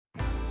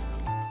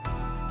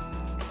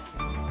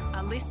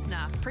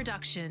listener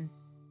production.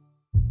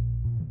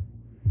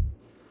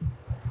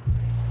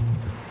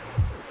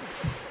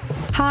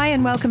 Hi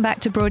and welcome back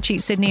to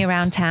Broadsheet Sydney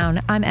Around Town.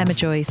 I'm Emma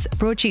Joyce,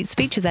 Broadsheet's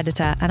features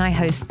editor, and I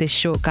host this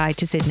short guide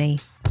to Sydney.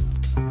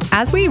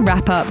 As we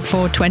wrap up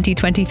for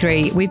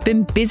 2023, we've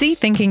been busy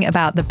thinking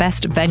about the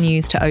best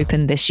venues to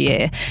open this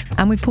year,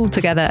 and we've pulled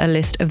together a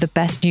list of the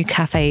best new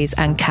cafes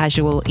and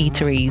casual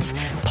eateries,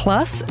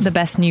 plus the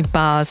best new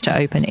bars to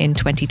open in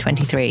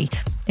 2023.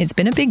 It's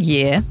been a big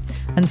year,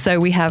 and so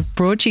we have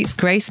Broadsheet's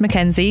Grace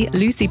McKenzie,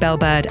 Lucy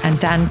Bellbird and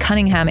Dan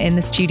Cunningham in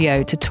the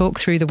studio to talk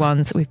through the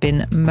ones we've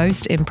been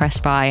most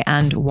impressed by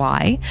and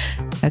why.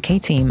 Okay,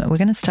 team, we're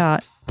going to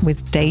start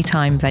with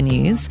daytime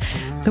venues,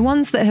 the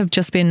ones that have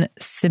just been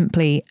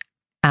simply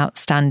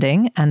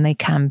outstanding, and they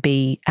can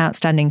be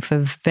outstanding for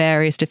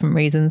various different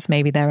reasons.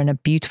 Maybe they're in a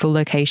beautiful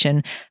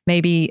location.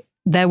 Maybe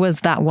there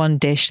was that one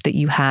dish that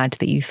you had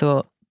that you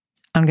thought,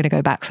 I'm going to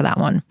go back for that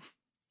one.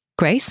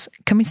 Grace,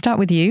 can we start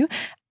with you?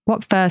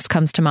 What first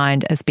comes to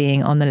mind as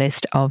being on the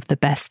list of the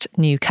best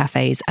new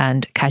cafes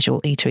and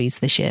casual eateries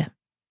this year?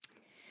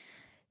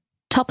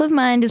 Top of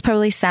mind is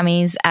probably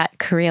Sammy's at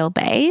Creel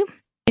Bay.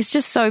 It's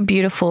just so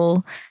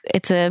beautiful.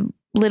 It's a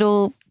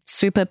little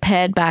super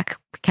pared back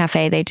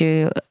cafe. They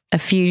do a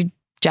few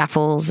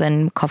jaffles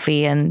and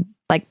coffee and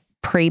like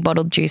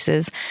pre-bottled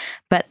juices,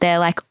 but they're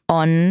like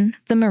on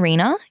the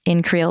marina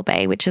in Creel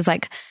Bay, which is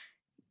like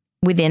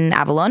within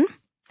Avalon.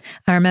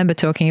 I remember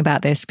talking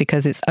about this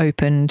because it's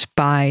opened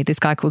by this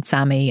guy called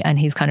Sammy, and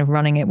he's kind of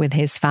running it with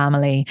his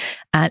family,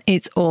 and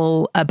it's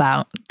all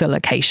about the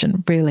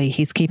location, really.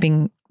 He's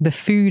keeping the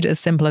food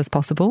as simple as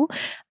possible,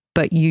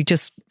 but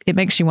it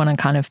makes you want to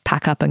kind of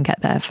pack up and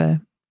get there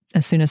for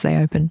as soon as they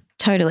open.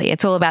 Totally.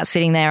 It's all about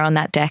sitting there on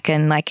that deck,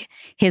 and like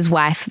his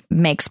wife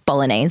makes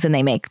bolognese, and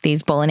they make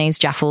these bolognese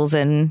jaffles,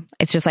 and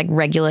it's just like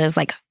regulars,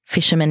 like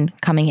fishermen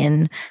coming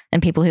in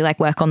and people who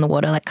like work on the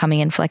water, like coming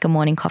in for like a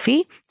morning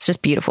coffee. It's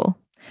just beautiful.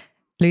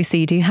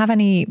 Lucy, do you have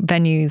any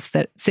venues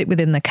that sit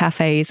within the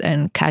cafes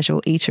and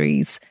casual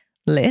eateries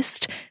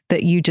list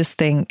that you just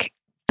think,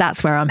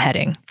 that's where I'm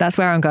heading, that's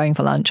where I'm going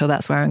for lunch, or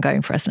that's where I'm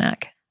going for a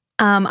snack?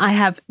 I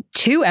have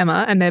two,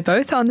 Emma, and they're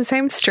both on the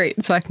same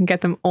street, so I can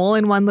get them all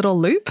in one little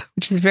loop,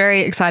 which is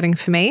very exciting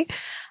for me.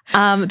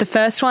 The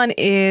first one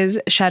is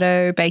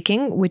Shadow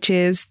Baking, which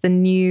is the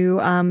new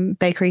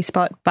bakery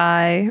spot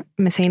by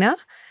Messina.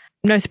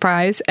 No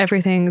surprise,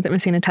 everything that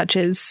Messina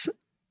touches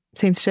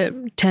seems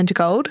to turn to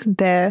gold.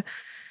 They're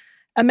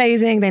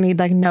amazing. They need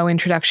like no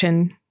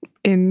introduction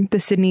in the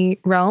Sydney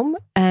realm,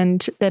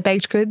 and their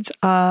baked goods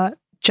are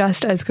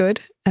just as good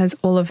as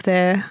all of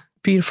their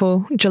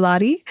beautiful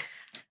gelati.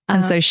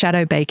 And so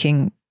Shadow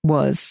Baking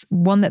was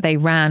one that they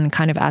ran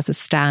kind of as a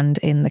stand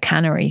in the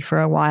cannery for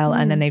a while,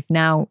 and then they've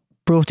now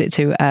brought it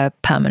to a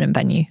permanent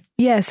venue.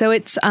 Yeah, so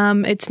it's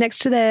next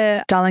to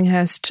their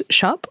Darlinghurst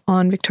shop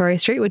on Victoria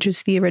Street, which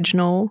was the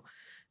original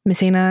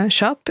Messina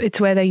shop.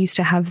 It's where they used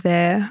to have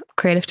their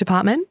creative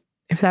department,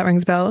 if that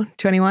rings a bell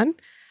to anyone.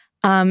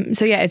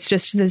 So yeah, it's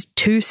just, there's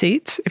two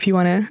seats if you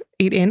want to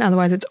eat in,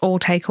 otherwise it's all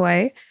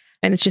takeaway.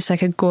 And it's just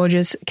like a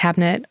gorgeous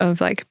cabinet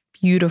of like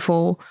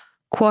beautiful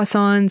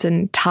croissants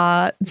and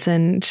tarts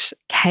and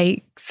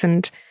cakes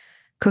and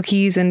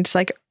cookies and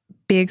like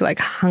big like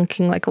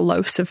hunking like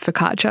loaves of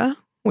focaccia,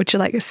 which are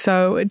like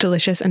so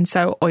delicious and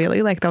so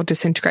oily, like they'll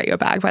disintegrate your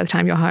bag by the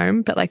time you're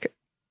home, but like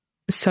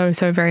so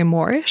very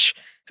Moorish.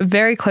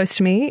 Very close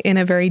to me in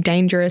a very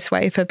dangerous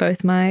way for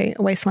both my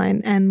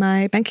waistline and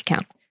my bank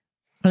account.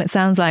 Well, it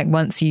sounds like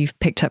once you've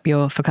picked up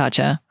your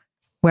focaccia,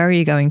 where are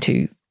you going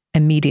to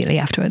immediately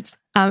afterwards?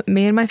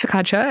 Me and my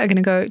focaccia are going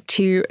to go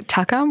to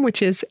Takam,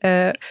 which is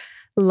a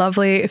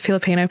lovely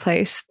Filipino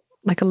place,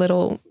 like a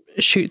little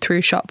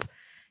shoot-through shop.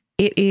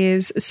 It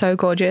is so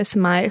gorgeous.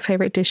 My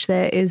favorite dish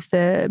there is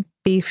the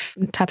beef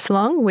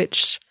tapsilong,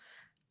 which,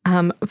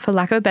 for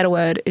lack of a better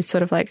word, is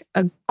sort of like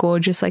a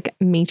gorgeous, like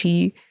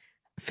meaty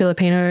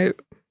Filipino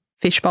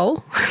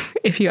fishbowl,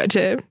 if you had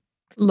to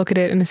look at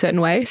it in a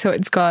certain way. So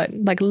it's got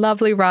like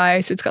lovely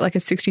rice. It's got like a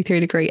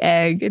 63-degree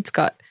egg. It's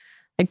got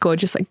like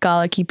gorgeous like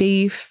garlicky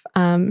beef,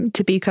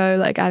 tobiko,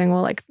 like adding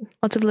all like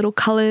lots of little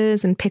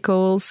colors and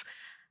pickles.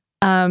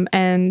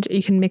 And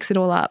you can mix it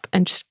all up,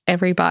 and just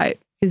every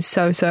bite is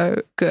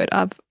so good.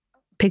 I've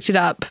picked it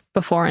up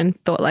before and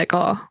thought like,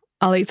 oh,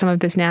 I'll eat some of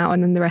this now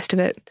and then the rest of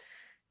it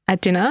at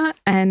dinner.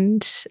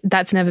 And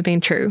that's never been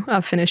true.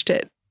 I've finished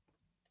it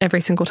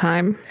every single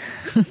time.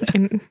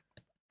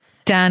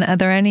 Dan, are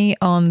there any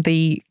on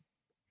the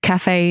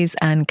cafes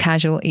and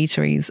casual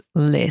eateries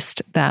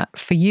list that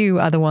for you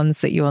are the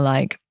ones that you're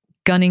like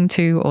gunning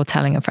to or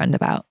telling a friend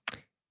about?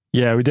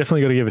 Yeah, we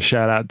definitely got to give a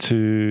shout out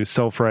to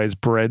Selfray's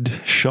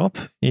Bread Shop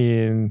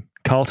in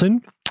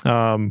Carlton,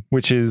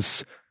 which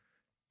is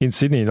in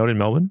Sydney, not in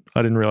Melbourne.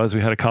 I didn't realise we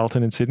had a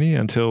Carlton in Sydney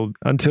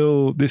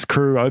until this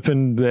crew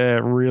opened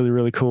their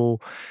really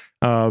cool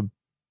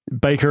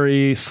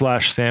bakery /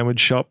 sandwich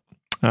shop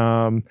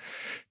down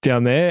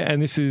there.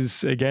 And this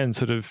is, again,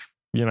 sort of,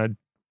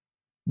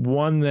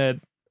 one that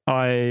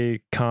I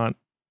can't,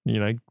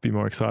 be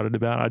more excited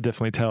about. I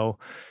definitely tell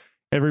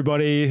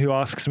everybody who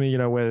asks me,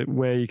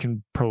 where you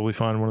can probably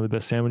find one of the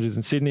best sandwiches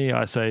in Sydney,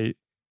 I say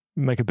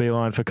make a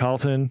beeline for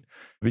Carlton,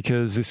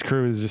 because this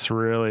crew is just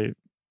really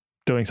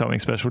doing something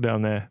special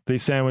down there.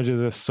 These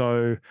sandwiches are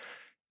so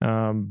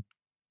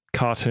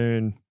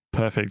cartoon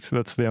perfect.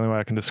 That's the only way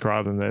I can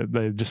describe them.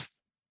 They just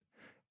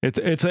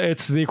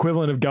it's the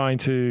equivalent of going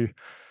to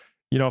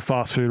a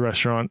fast food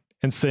restaurant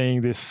and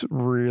seeing this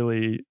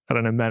really, I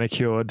don't know,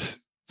 manicured,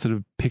 sort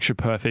of picture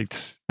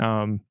perfect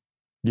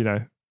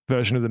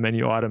version of the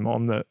menu item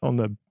on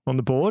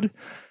the board,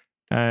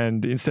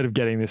 and instead of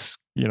getting this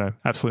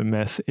absolute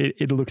mess,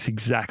 it looks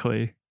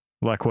exactly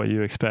like what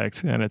you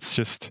expect, and it's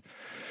just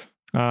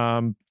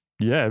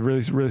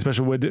really, really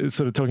special. We're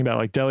sort of talking about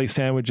like deli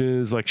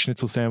sandwiches, like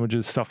schnitzel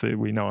sandwiches, stuff that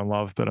we know and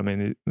love, but I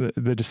mean,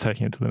 they're just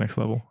taking it to the next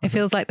level. It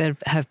feels like there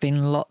have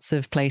been lots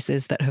of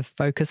places that have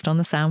focused on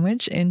the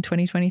sandwich in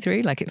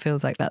 2023. Like it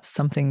feels like that's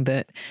something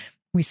that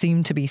we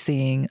seem to be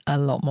seeing a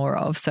lot more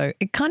of. So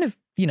it kind of,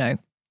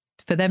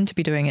 for them to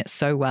be doing it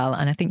so well,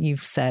 and I think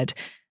you've said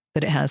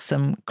that it has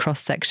some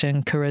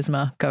cross-section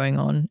charisma going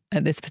on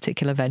at this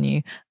particular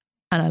venue.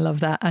 And I love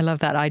that. I love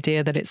that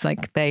idea that it's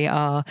like they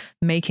are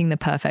making the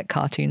perfect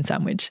cartoon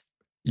sandwich.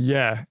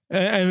 Yeah.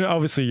 And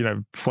obviously,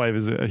 flavor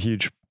is a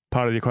huge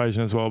part of the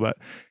equation as well. But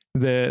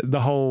the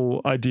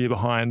whole idea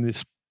behind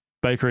this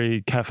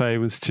bakery cafe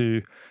was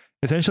to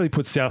essentially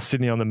put South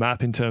Sydney on the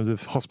map in terms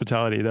of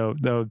hospitality.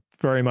 They were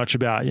very much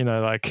about,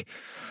 like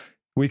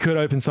we could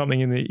open something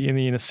in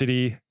the inner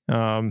city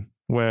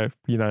where,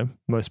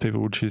 most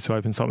people would choose to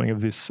open something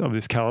of this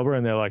caliber.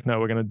 And they're like, no,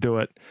 we're going to do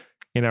it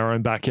in our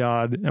own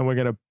backyard, and we're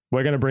going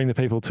to bring the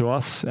people to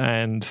us,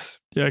 and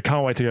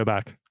can't wait to go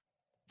back.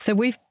 So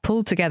we've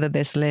pulled together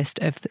this list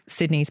of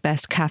Sydney's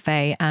best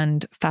cafe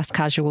and fast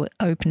casual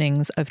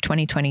openings of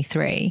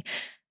 2023.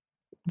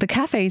 The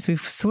cafes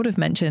we've sort of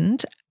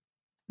mentioned,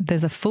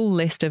 there's a full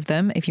list of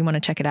them. If you want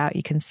to check it out,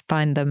 you can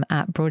find them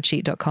at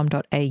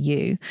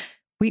broadsheet.com.au.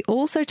 We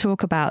also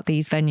talk about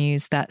these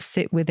venues that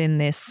sit within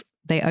this.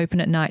 They open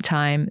at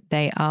nighttime.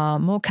 They are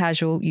more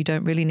casual. You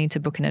don't really need to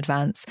book in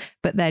advance,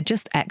 but they're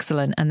just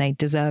excellent and they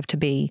deserve to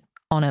be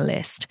on a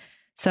list.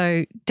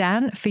 So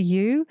Dan, for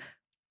you,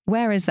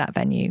 where is that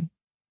venue?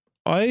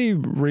 I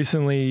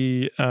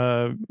recently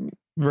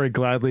very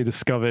gladly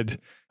discovered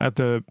at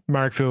the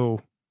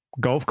Marrickville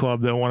Golf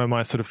Club that one of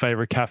my sort of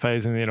favorite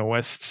cafes in the inner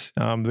west,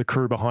 the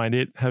crew behind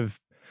it have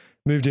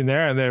moved in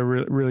there, and they're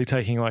really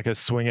taking like a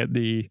swing at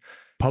the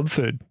pub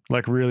food,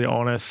 like really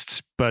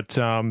honest, but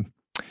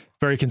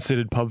very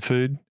considered pub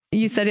food.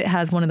 You said it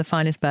has one of the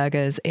finest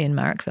burgers in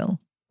Marrickville.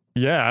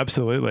 Yeah,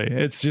 absolutely.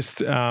 It's just,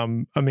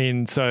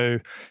 so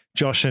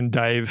Josh and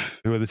Dave,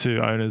 who are the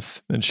two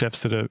owners and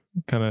chefs that are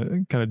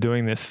kind of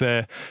doing this,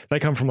 they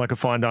come from like a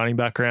fine dining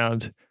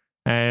background,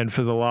 and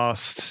for the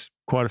last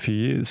quite a few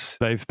years,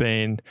 they've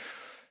been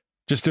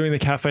just doing the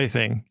cafe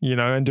thing,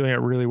 and doing it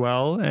really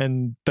well.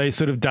 And they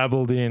sort of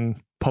dabbled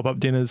in pop-up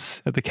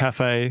dinners at the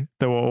cafe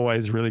that were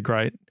always really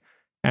great.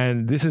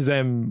 And this is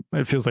them,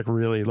 it feels like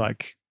really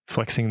like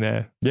flexing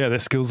their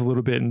skills a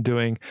little bit, and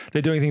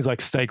they're doing things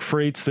like steak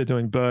frites, they're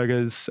doing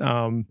burgers,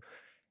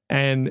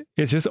 and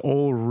it's just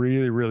all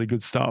really, really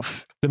good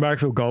stuff. The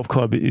Marrickville Golf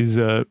Club is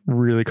a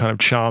really kind of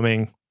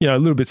charming, a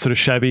little bit sort of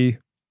shabby,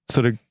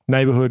 sort of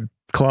neighborhood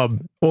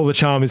club. All the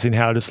charm is in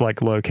how just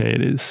like low key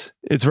it is.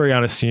 It's very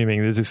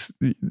unassuming. There's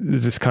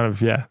this kind of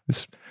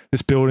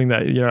this building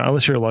that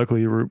unless you're a local,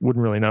 you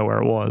wouldn't really know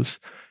where it was,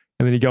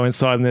 and then you go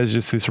inside and there's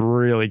just this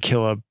really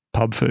killer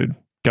pub food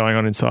going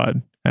on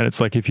inside. And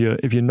it's like if you're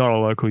not a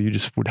local, you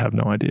just would have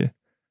no idea.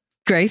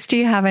 Grace, do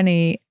you have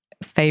any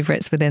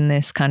favorites within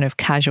this kind of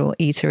casual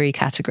eatery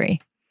category?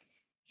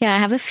 Yeah, I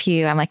have a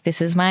few. I'm like, this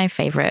is my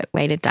favorite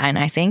way to dine,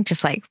 I think,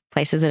 just like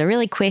places that are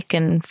really quick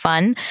and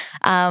fun.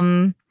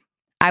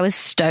 I was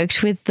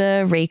stoked with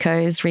the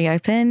Rico's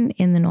reopen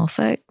in the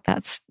Norfolk.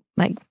 That's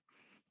like,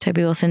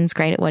 Toby Wilson's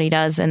great at what he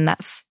does, and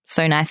that's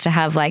so nice to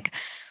have like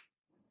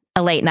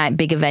a late night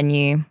bigger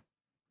venue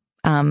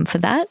for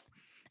that.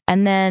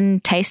 And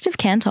then Taste of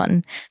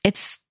Canton.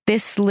 It's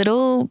this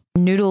little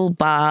noodle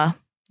bar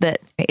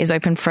that is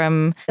open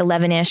from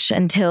 11-ish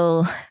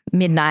until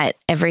midnight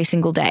every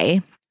single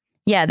day.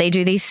 Yeah, they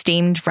do these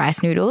steamed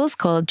rice noodles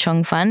called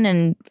Chong Fun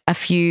and a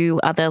few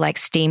other like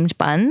steamed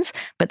buns,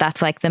 but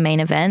that's like the main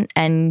event.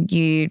 And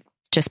you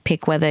just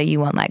pick whether you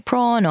want like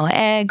prawn or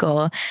egg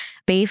or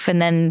beef,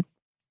 and then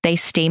they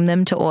steam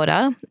them to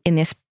order in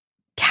this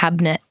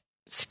cabinet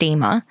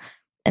steamer.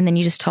 And then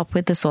you just top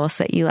with the sauce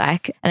that you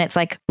like. And it's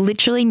like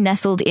literally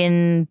nestled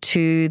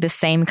into the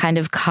same kind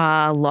of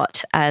car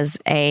lot as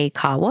a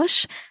car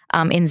wash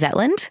in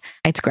Zetland.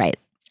 It's great.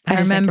 I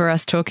remember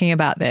us talking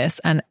about this,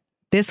 and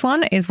this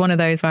one is one of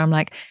those where I'm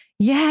like,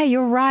 yeah,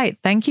 you're right.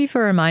 Thank you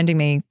for reminding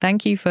me.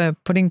 Thank you for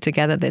putting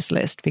together this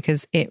list,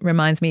 because it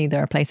reminds me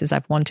there are places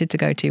I've wanted to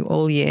go to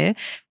all year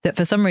that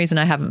for some reason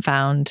I haven't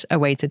found a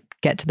way to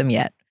get to them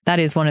yet. That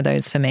is one of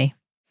those for me.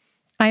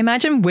 I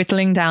imagine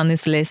whittling down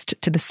this list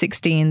to the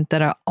 16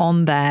 that are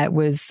on there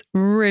was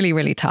really,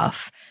 really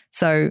tough.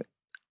 So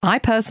I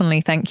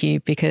personally thank you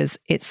because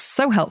it's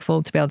so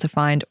helpful to be able to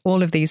find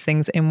all of these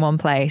things in one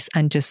place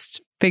and just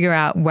figure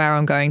out where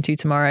I'm going to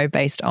tomorrow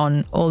based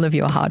on all of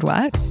your hard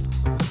work.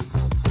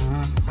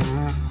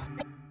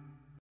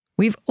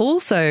 We've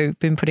also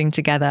been putting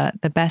together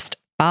the best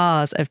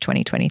bars of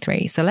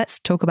 2023. So let's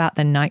talk about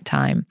the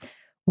nighttime.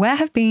 Where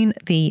have been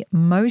the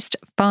most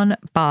fun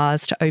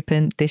bars to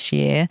open this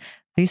year?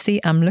 Lucy,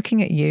 I'm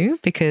looking at you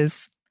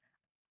because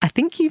I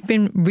think you've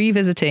been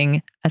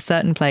revisiting a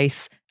certain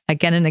place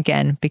again and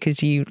again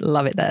because you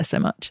love it there so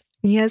much.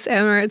 Yes,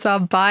 Emma, it's our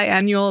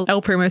biannual El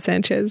Primo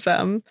Sanchez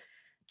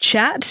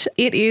chat.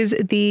 It is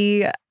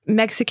the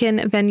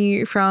Mexican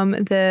venue from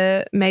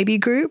the Maybe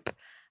Group.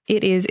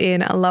 It is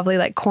in a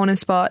lovely corner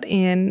spot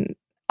on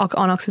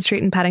Oxford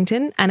Street in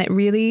Paddington, and it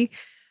really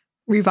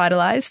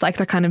revitalized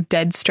the kind of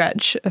dead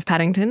stretch of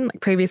Paddington.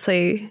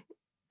 Previously,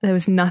 there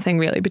was nothing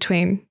really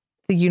between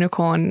the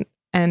Unicorn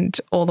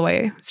and all the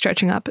way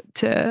stretching up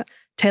to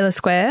Taylor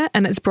Square,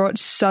 and it's brought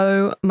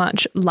so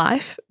much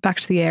life back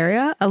to the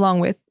area, along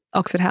with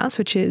Oxford House,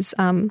 which is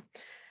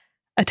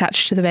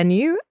attached to the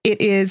venue.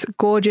 It is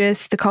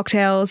gorgeous. The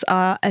cocktails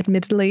are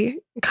admittedly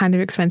kind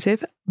of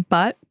expensive,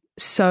 but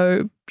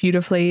so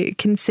beautifully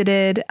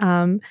considered.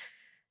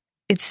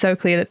 It's so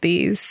clear that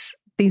these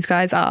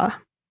guys are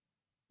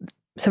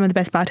some of the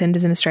best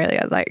bartenders in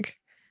Australia.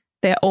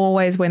 They're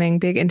always winning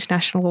big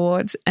international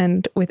awards,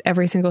 and with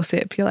every single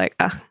sip, you're like,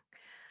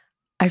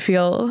 I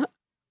feel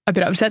a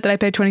bit upset that I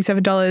paid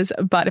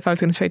 $27, but if I was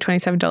going to pay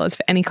 $27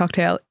 for any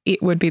cocktail,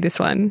 it would be this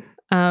one.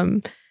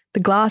 The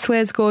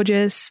glassware's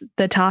gorgeous.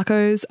 The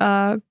tacos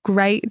are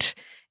great.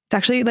 It's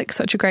actually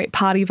such a great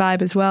party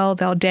vibe as well.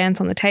 They'll dance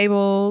on the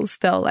tables.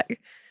 They'll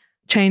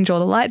change all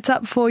the lights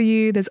up for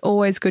you. There's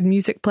always good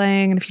music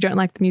playing. And if you don't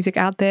like the music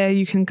out there,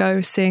 you can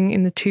go sing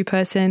in the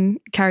 2-person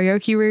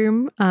karaoke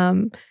room.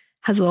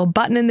 Has a little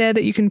button in there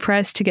that you can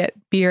press to get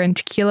beer and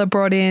tequila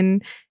brought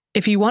in.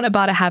 If you want a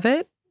bar to have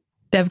it,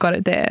 they've got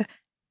it there.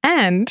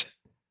 And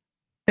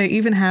they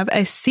even have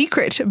a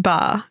secret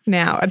bar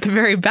now at the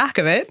very back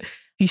of it.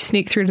 You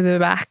sneak through to the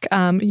back,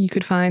 you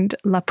could find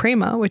La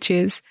Prima, which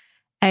is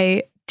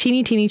a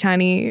teeny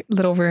tiny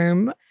little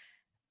room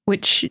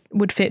which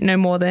would fit no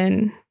more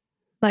than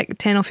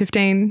 10 or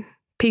 15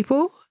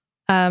 people.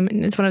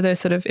 And it's one of those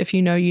sort of if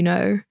you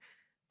know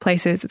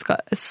places. It's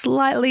got a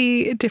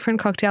slightly different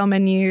cocktail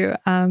menu,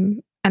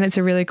 and it's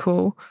a really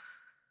cool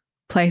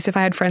place. If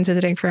I had friends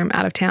visiting from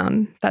out of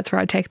town, that's where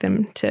I'd take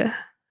them to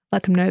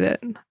let them know that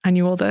I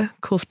knew all the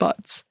cool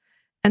spots.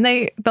 And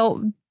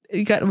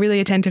you got really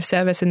attentive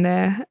service in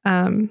there.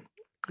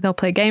 They'll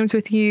play games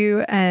with you,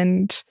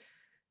 and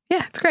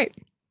yeah, it's great.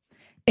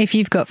 If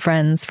you've got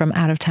friends from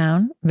out of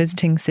town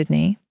visiting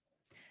Sydney,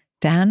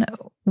 Dan,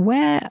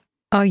 where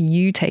are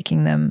you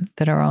taking them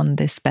that are on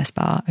this Best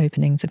Bar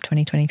Openings of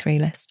 2023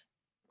 list?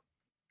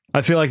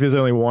 I feel like there's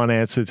only one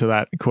answer to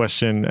that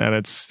question, and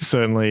it's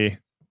certainly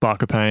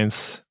Barker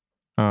Pains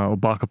or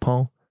Barker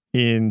Pong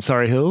in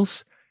Surrey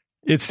Hills.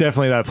 It's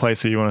definitely that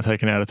place that you want to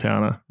take an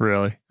out-of-towner,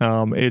 really.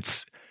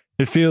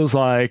 It feels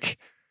like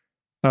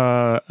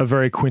a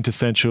very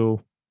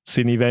quintessential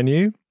Sydney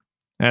venue,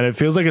 and it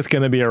feels like it's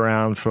going to be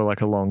around for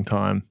a long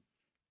time.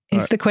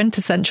 Is the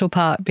quintessential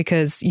part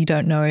because you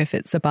don't know if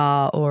it's a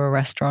bar or a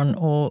restaurant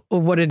or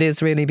what it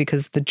is really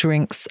because the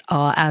drinks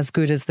are as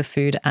good as the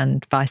food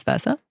and vice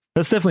versa?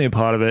 That's definitely a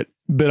part of it.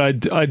 But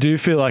I do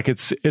feel like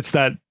it's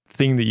that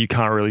thing that you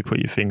can't really put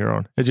your finger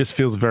on. It just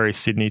feels very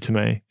Sydney to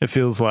me. It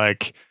feels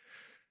like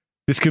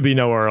this could be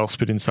nowhere else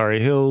but in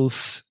Surrey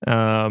Hills.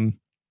 And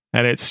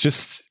it's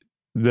just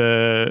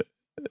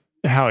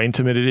how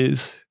intimate it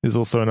is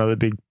also another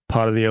big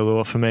part of the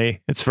allure for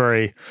me. It's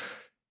very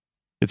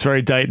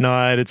date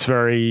night. It's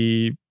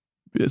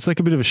like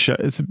a bit of a show.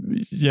 It's,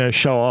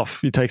 show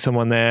off. You take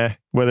someone there,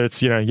 whether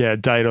it's, a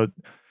date or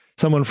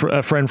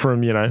a friend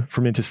from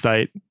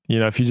interstate,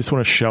 if you just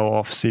want to show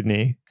off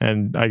Sydney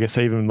and I guess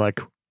even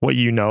what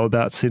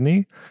about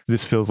Sydney,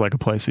 this feels like a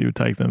place that you would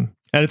take them.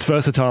 And it's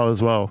versatile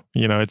as well.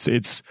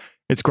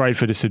 It's great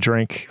for just a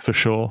drink for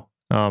sure.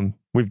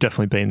 We've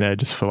definitely been there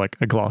just for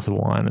a glass of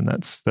wine, and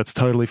that's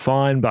totally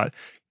fine. But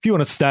if you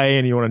want to stay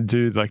and you want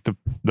to do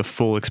the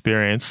full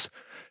experience,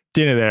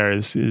 dinner there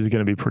is going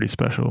to be pretty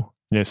special.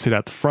 Sit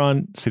out the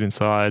front, sit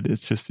inside.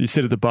 It's just, you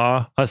sit at the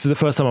bar. The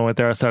first time I went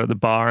there, I sat at the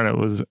bar and it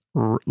was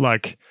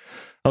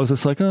I was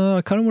just oh,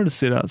 I kind of want to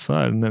sit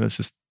outside. And then it's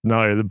just,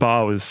 no, the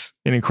bar was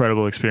an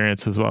incredible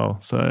experience as well.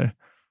 So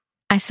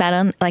I sat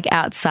on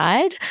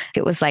outside.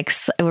 It was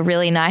a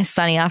really nice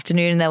sunny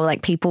afternoon and there were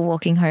people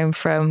walking home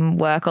from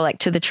work or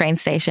to the train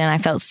station. I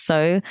felt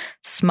so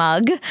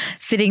smug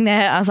sitting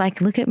there. I was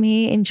look at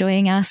me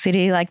enjoying our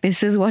city.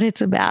 This is what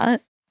it's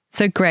about.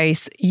 So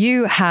Grace,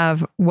 you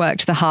have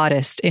worked the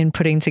hardest in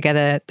putting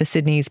together the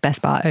Sydney's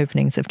Best Bar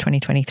Openings of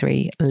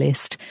 2023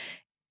 list.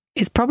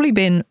 It's probably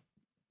been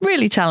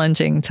really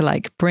challenging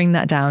to bring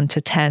that down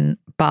to 10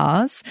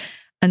 bars.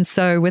 And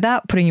so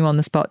without putting you on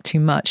the spot too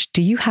much,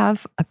 do you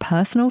have a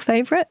personal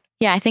favorite?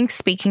 Yeah, I think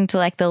speaking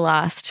to the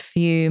last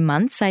few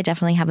months, I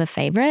definitely have a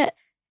favorite.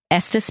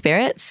 Esther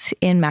Spirits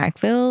in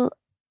Marrickville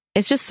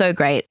It's just so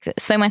great.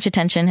 So much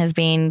attention has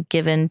been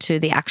given to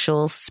the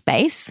actual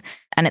space,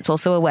 and it's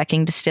also a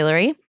working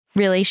distillery.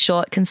 Really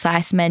short,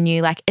 concise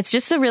menu. Like, it's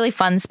just a really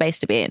fun space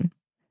to be in.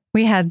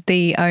 We had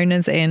the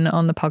owners in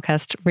on the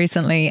podcast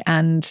recently,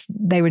 and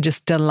they were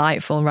just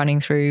delightful running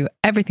through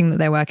everything that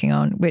they're working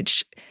on,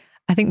 which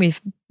I think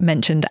we've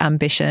mentioned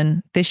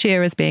ambition this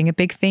year as being a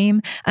big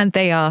theme, and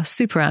they are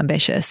super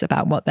ambitious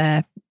about what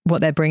they're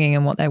bringing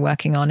and what they're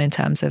working on in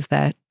terms of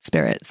their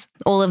spirits.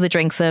 All of the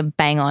drinks are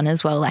bang on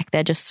as well. Like,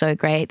 they're just so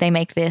great. They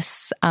make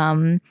this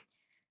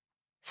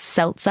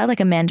seltzer,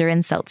 like a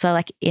mandarin seltzer,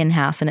 like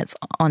in-house, and it's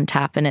on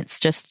tap, and it's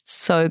just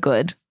so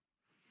good.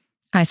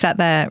 I sat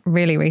there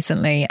really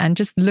recently and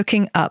just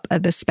looking up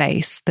at the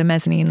space, the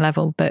mezzanine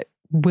level that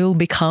will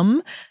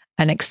become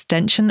an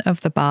extension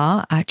of the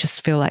bar. I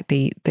just feel like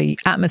the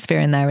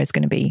atmosphere in there is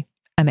going to be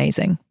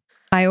amazing.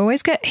 I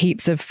always get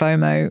heaps of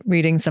FOMO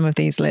reading some of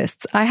these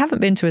lists. I haven't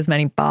been to as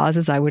many bars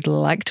as I would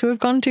like to have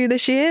gone to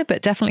this year,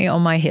 but definitely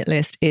on my hit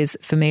list is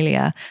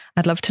Familia.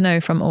 I'd love to know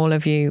from all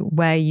of you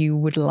where you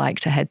would like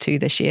to head to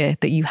this year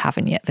that you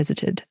haven't yet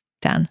visited.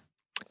 Dan?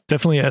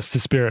 Definitely yes to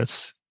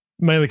spirits,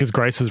 mainly because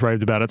Grace has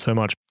raved about it so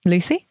much.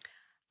 Lucy?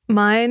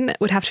 Mine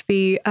would have to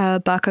be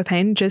Bar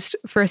Copain, just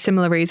for a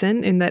similar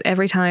reason, in that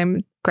every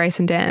time Grace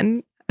and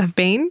Dan have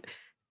been,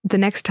 the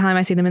next time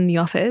I see them in the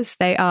office,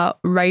 they are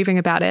raving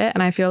about it.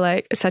 And I feel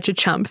like such a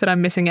chump that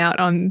I'm missing out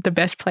on the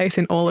best place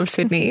in all of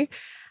Sydney.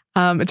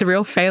 It's a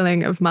real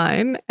failing of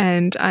mine,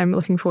 and I'm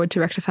looking forward to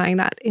rectifying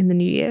that in the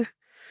new year.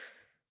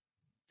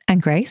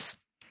 And Grace?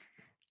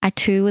 I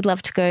too would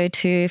love to go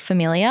to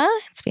Familia.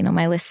 It's been on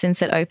my list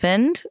since it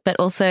opened, but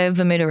also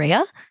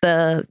Vermuteria,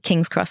 the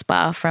King's Cross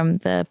bar from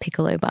the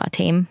Piccolo bar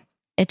team.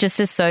 It just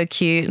is so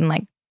cute and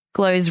like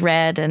glows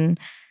red, and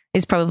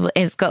it's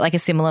got like a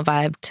similar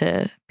vibe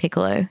to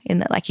Piccolo in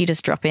that like you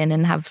just drop in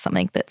and have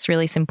something that's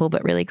really simple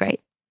but really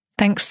great.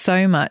 Thanks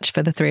so much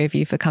for the three of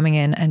you for coming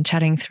in and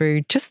chatting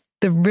through just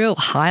the real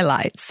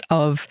highlights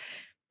of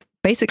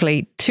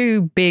basically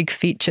two big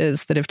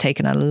features that have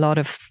taken a lot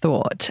of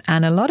thought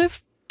and a lot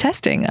of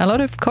testing, a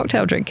lot of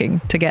cocktail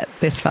drinking to get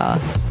this far.